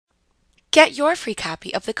Get your free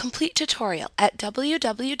copy of the complete tutorial at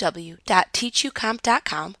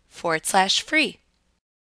www.teachucomp.com/free.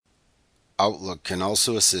 Outlook can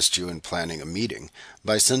also assist you in planning a meeting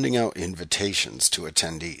by sending out invitations to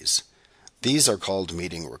attendees. These are called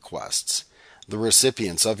meeting requests. The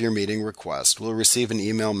recipients of your meeting request will receive an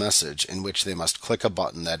email message in which they must click a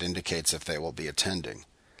button that indicates if they will be attending.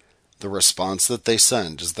 The response that they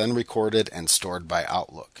send is then recorded and stored by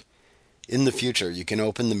Outlook. In the future, you can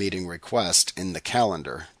open the meeting request in the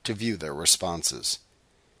calendar to view their responses.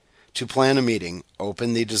 To plan a meeting,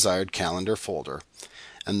 open the desired calendar folder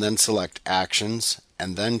and then select Actions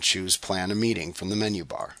and then choose Plan a Meeting from the menu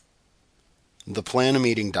bar. The Plan a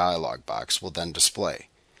Meeting dialog box will then display.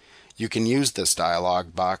 You can use this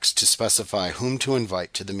dialog box to specify whom to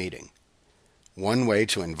invite to the meeting. One way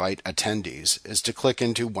to invite attendees is to click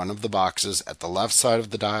into one of the boxes at the left side of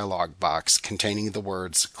the dialog box containing the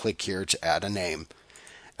words "Click here to add a name,"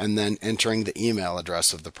 and then entering the email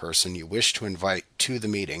address of the person you wish to invite to the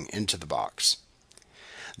meeting into the box.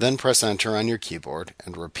 Then press Enter on your keyboard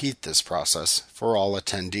and repeat this process for all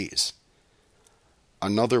attendees.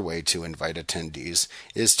 Another way to invite attendees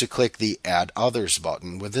is to click the Add Others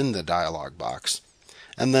button within the dialog box,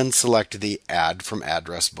 and then select the Add from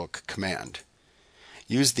Address Book command.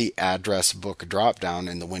 Use the Address Book drop-down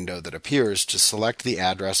in the window that appears to select the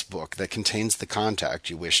address book that contains the contact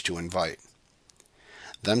you wish to invite.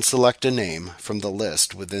 Then select a name from the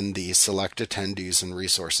list within the Select Attendees and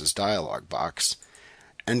Resources dialog box,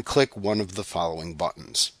 and click one of the following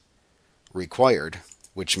buttons: Required,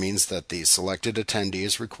 which means that the selected attendee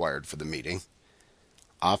is required for the meeting;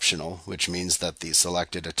 Optional, which means that the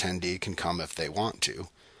selected attendee can come if they want to;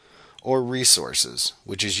 or Resources,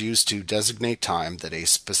 which is used to designate time that a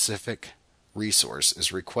specific resource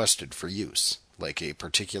is requested for use, like a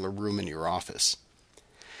particular room in your office.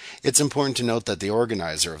 It's important to note that the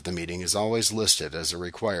organizer of the meeting is always listed as a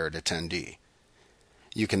required attendee.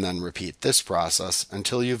 You can then repeat this process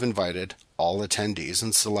until you've invited all attendees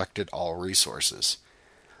and selected all resources.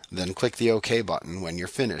 Then click the OK button when you're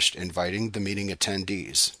finished inviting the meeting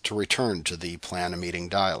attendees to return to the Plan a Meeting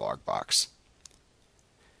dialog box.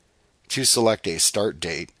 To select a start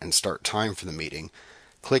date and start time for the meeting,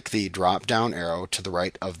 click the drop-down arrow to the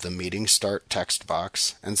right of the Meeting Start text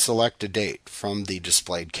box and select a date from the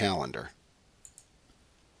displayed calendar.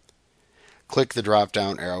 Click the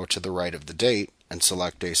drop-down arrow to the right of the date and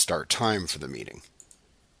select a start time for the meeting.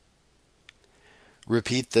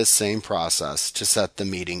 Repeat this same process to set the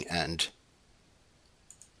meeting end.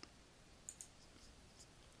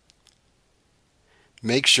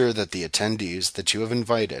 Make sure that the attendees that you have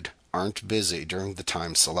invited aren't busy during the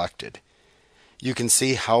time selected. You can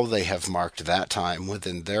see how they have marked that time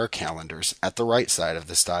within their calendars at the right side of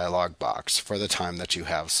this dialog box for the time that you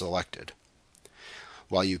have selected.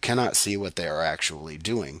 While you cannot see what they are actually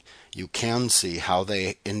doing, you can see how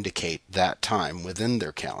they indicate that time within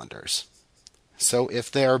their calendars. So if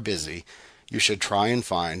they are busy, you should try and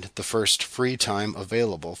find the first free time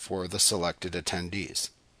available for the selected attendees.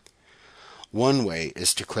 One way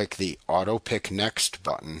is to click the Auto Pick Next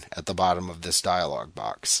button at the bottom of this dialog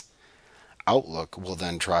box. Outlook will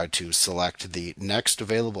then try to select the next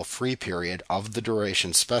available free period of the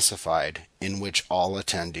duration specified in which all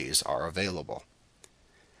attendees are available.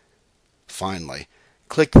 Finally,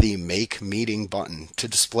 click the Make Meeting button to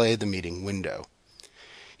display the meeting window.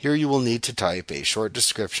 Here you will need to type a short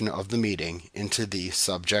description of the meeting into the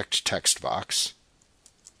subject text box,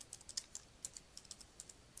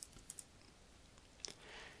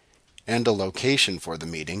 and a location for the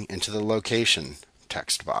meeting into the location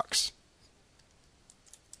text box.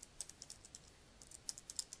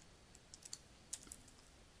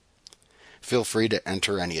 Feel free to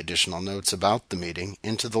enter any additional notes about the meeting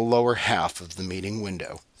into the lower half of the meeting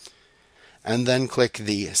window, and then click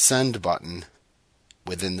the Send button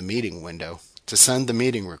within the meeting window to send the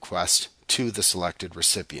meeting request to the selected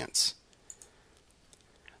recipients.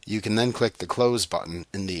 You can then click the Close button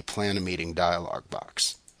in the Plan a Meeting dialog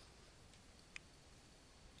box.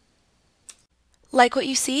 Like what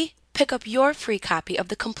you see? Pick up your free copy of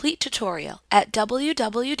the complete tutorial at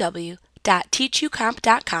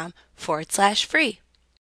www.teachucomp.com/free.